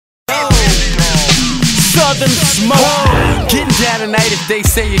Southern smoke. Getting down tonight if they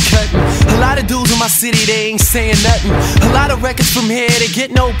say you're cutting. A lot of dudes in my city, they ain't saying nothing. A lot of records from here, they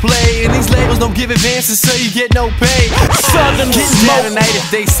get no play. And these labels don't give advances, so you get no pay. Southern getting down tonight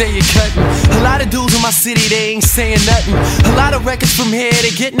if they say you're cutting. A lot of dudes in my city, they ain't saying nothing. A lot of records from here,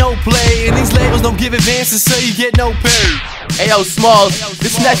 they get no play. And these labels don't give advances, so you get no pay. Ayo, Smalls,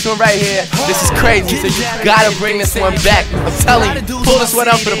 this next one right here, this is crazy, so you gotta bring this one back. I'm telling you, pull this one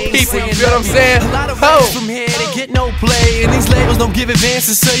out for the people, you feel what I'm saying? Oh. From here, they get no play, and these labels don't give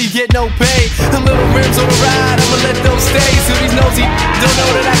advances, so you get no pay. The little rims on the ride, I'ma let those stay, so these nosy don't know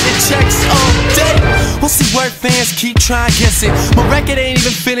that I get checks all day. We'll see word fans keep trying guess it. My record ain't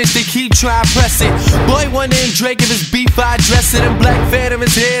even finished, they keep trying press it. Boy Wonder and Drake, if it's beef, I address it. And Black Phantom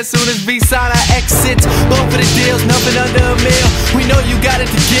is here, soon as V-Sign I exit. Both of the deals, nothing under a meal. We know you got it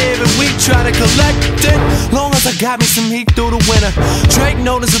to give, and we try to collect it. Long as I got me some heat through the winter. Drake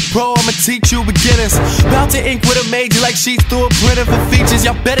known as a pro, I'ma teach you beginners. About to ink with a major like sheets through a printer for features.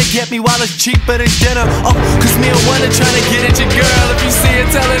 Y'all better get me while it's cheaper than dinner. Oh, cause me and Wonder trying to get at your girl. If you see her,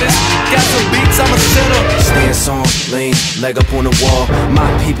 tell her this got some beats, I'm a sinner. Stance on, lean, leg up on the wall. My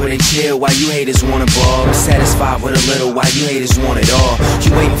people, they chill while you haters wanna ball. I'm satisfied with a little while you haters want it all.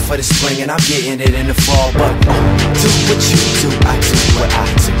 You waiting for the spring and I'm getting it in the fall. But do what you do, I do what I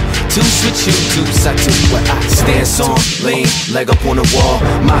do. Do what you do, I do what I do. Stance on, lean, leg up on the wall.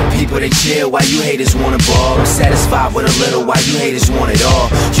 My people, they chill while you haters wanna ball. I'm satisfied with a little while you haters want it all.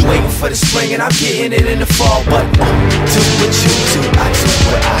 You waiting for the spring and I'm getting it in the fall. But do what you do, I do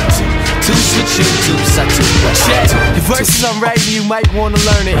what I do. Do what you do, I do what I do. Your verses I'm writing, you might wanna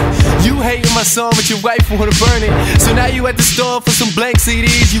learn it. You hating my song, but your wife wanna burn it. So now you at the store for some blank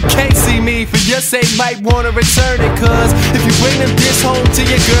CDs. You can't see me, for your sake might wanna return it. Cause if you bring them this home to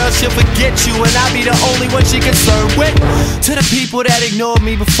your girl, she'll forget you, and I'll be the only one she concerned with. To the people that ignored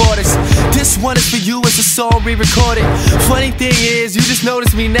me before this one is for you, it's a song re-recorded. Funny thing is, you just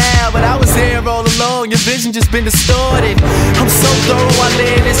noticed me now, but I was there all along, your vision just been distorted. I'm so thorough, I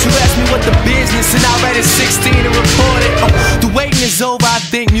live this. You asked me what the business, and I read it 16 and reported. The waiting is over, I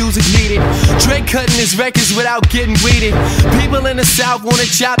think music needed. Drake cutting his records without getting weeded. People in the South want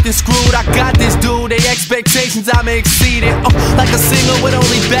it chopped and screwed. I got this dude, they expectations I'ma exceed it. Like a singer with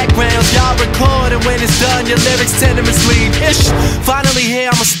only backgrounds, y'all record, and when it's done, your lyrics tend to mislead. Ish. Finally here,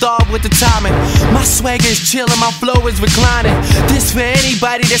 I'ma start with the timing. My swagger is chillin', my flow is reclining. This for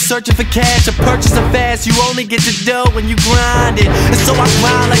anybody that's searching for cash or purchasing fast. You only get the dough when you grind it. And so I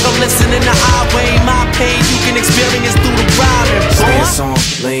grind like I'm listening to highway. My pain you can experience through the rhyming. Stance on,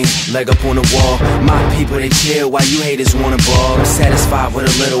 lean, leg up on the wall. My people, they chill while you haters wanna ball. I'm satisfied with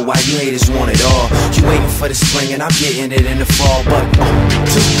a little while you haters want it all. You waiting for the spring and I'm getting it in the fall. But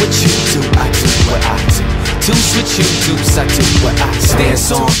do what you do, I do what I do. Do what you do, I do what I do.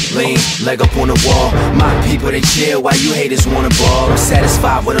 Stance on, lean, leg up on the wall. My people, they chill while you haters wanna ball. I'm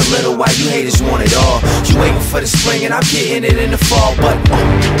satisfied with a little while you haters want it all. You waiting for the spring and I'm getting it in the fall. But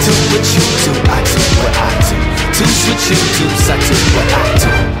do what you do, I do what I do. Do what you do, I do what I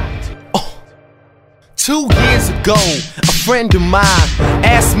do. 2 years ago, a friend of mine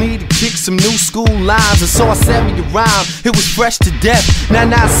asked me to kick some new school lines, and so I sent me a rhyme. It was fresh to death.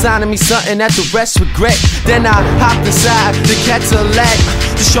 Now signing me something that the rest regret. Then I hopped inside the Cadillac.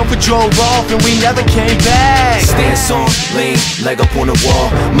 The chauffeur drove off and we never came back. Stance on, lean, leg up on the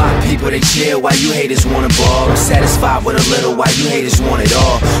wall. My people, they chill while you haters wanna ball. I'm satisfied with a little while you haters want it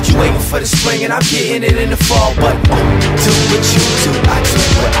all. You waiting for the spring and I'm getting it in the fall. But do what you do, I do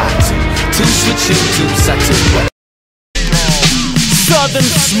what I do. Do what you do, I do what I do. Southern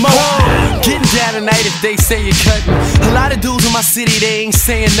smoke. Getting down tonight if they say you're cutting. A lot of dudes in my city, they ain't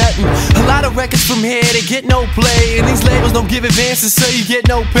saying nothing. A lot of records from here, they get no play. And these labels don't give advances, so you get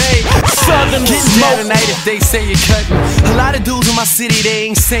no pay. Southern getting down tonight if they say you're cutting. A lot of dudes in my city, they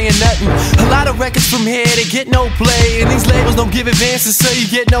ain't saying nothing. A lot of records from here, they get no play. And these labels don't give advances, so you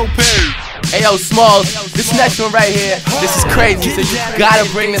get no pay. Ayo, Smalls, this next one right here, this is crazy, so you gotta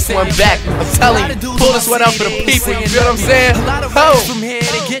bring this one back. I'm telling you, pull this one out for the people, you feel what I'm saying? Oh. From here,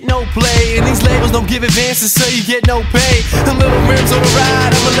 they get no play, and these labels don't give advances, so you get no pay. The little rims on the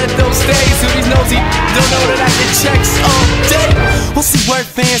ride, I'ma let those stay, so these nosy don't know that I get checks all day. We'll see word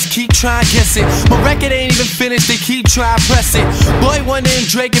fans keep trying guess it. My record ain't even finished, they keep trying press it. Boy Wonder and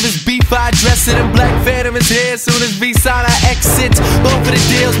Drake, if it's beef, I address it. And Black Phantom is here, soon as V-Sign I exit. Both of the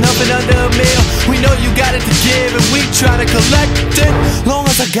deals, nothing under a meal. We know you got it to give, and we try to collect it. Long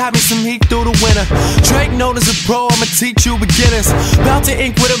as I got me some heat through the winter. Drake known as a pro, I'ma teach you beginners. About to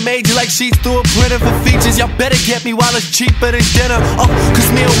ink with a major like sheets through a printer for features. Y'all better get me while it's cheaper than dinner. Cause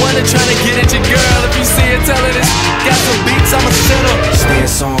me and Wonder trying to get at your girl. If you see her, tell her this got some beats, I'm a sinner.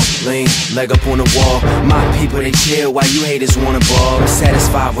 Stance on, lean, leg up on the wall. My people, they chill while you haters wanna ball. I'm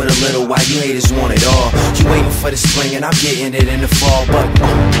satisfied with a little while you haters want it all. You waiting for the spring and I'm getting it in the fall. But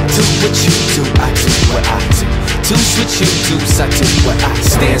do what you do, I do what I do. Do what you do, I do what I do.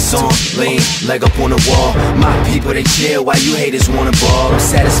 Stance on, lean, leg up on the wall. My people, they chill while you haters wanna ball. I'm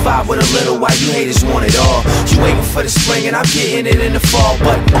satisfied with a little while you haters want it all. You waiting for the spring and I'm getting it in the fall.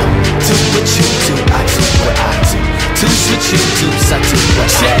 But do what you do, I do what I do. Do what you do, I do what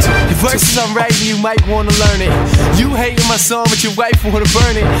I do. The verses I'm writing, you might wanna learn it. You hating my song, but your wife wanna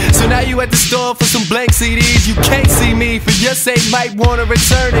burn it. So now you at the store for some blank CDs. You can't see me, for your sake might wanna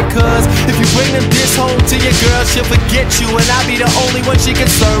return it. Cause if you bring them this home to your girl, she'll forget you, and I'll be the only one she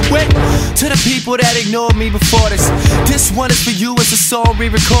concerned with. To the people that ignored me before this one is for you, it's a song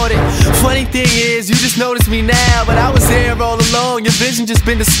re-recorded. Funny thing is, you just noticed me now, but I was there all along, your vision just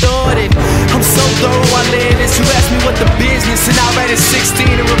been distorted. I'm so thorough, I land this, you asked me what the business, and I read it 16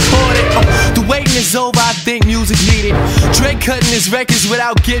 and reported. The waiting is over, I think music needed. Drake cutting his records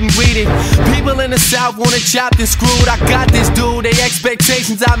without getting weeded. People in the South want it chopped and screwed. I got this dude, they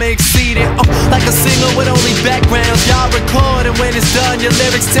expectations I'ma exceed it. Like a singer with only backgrounds, y'all record, and when it's done, your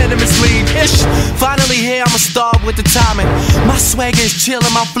lyrics tend to mislead. Ish. Finally here, I'ma start with the timing. My swagger is chillin',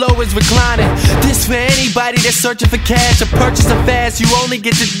 my flow is reclining. This for anybody that's searching for cash or purchasing fast. You only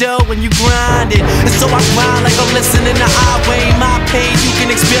get the dough when you grind it. And so I grind like I'm listening to highway. My pain you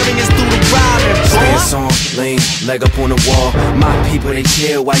can experience through the rhyming. Stance on, lean, leg up on the wall. My people, they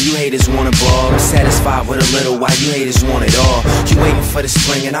chill while you haters wanna ball. I'm satisfied with a little while you haters want it all. You waiting for the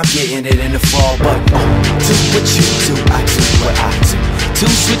spring and I'm getting it in the fall. But do what you do, I do what I do. Do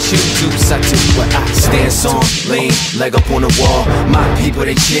what you do, I do what I do. Stance on, lean, leg up on the wall. My people,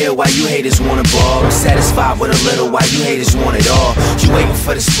 they chill while you haters wanna ball. I'm satisfied with a little while you haters want it all. You waiting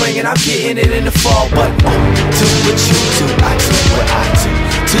for the spring and I'm getting it in the fall. But do what you do, I do what I do.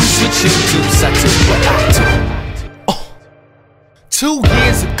 Do what you do, I do what I do. 2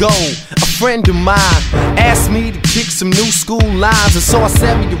 years ago, a friend of mine asked me to kick some new school lines, and so I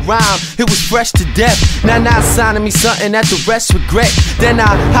sent me a rhyme. It was fresh to death. Now signing me something that the rest regret. Then I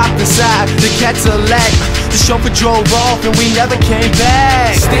hopped inside the Cadillac. The chauffeur drove off and we never came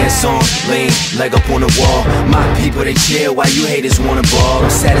back. Stance on, lean, leg up on the wall. My people, they chill while you haters wanna ball. I'm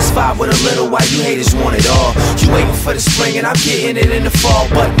satisfied with a little while you haters want it all. You waiting for the spring and I'm getting it in the fall.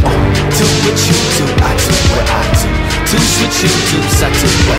 But do what you do, I do what I do. Do what you do, I do what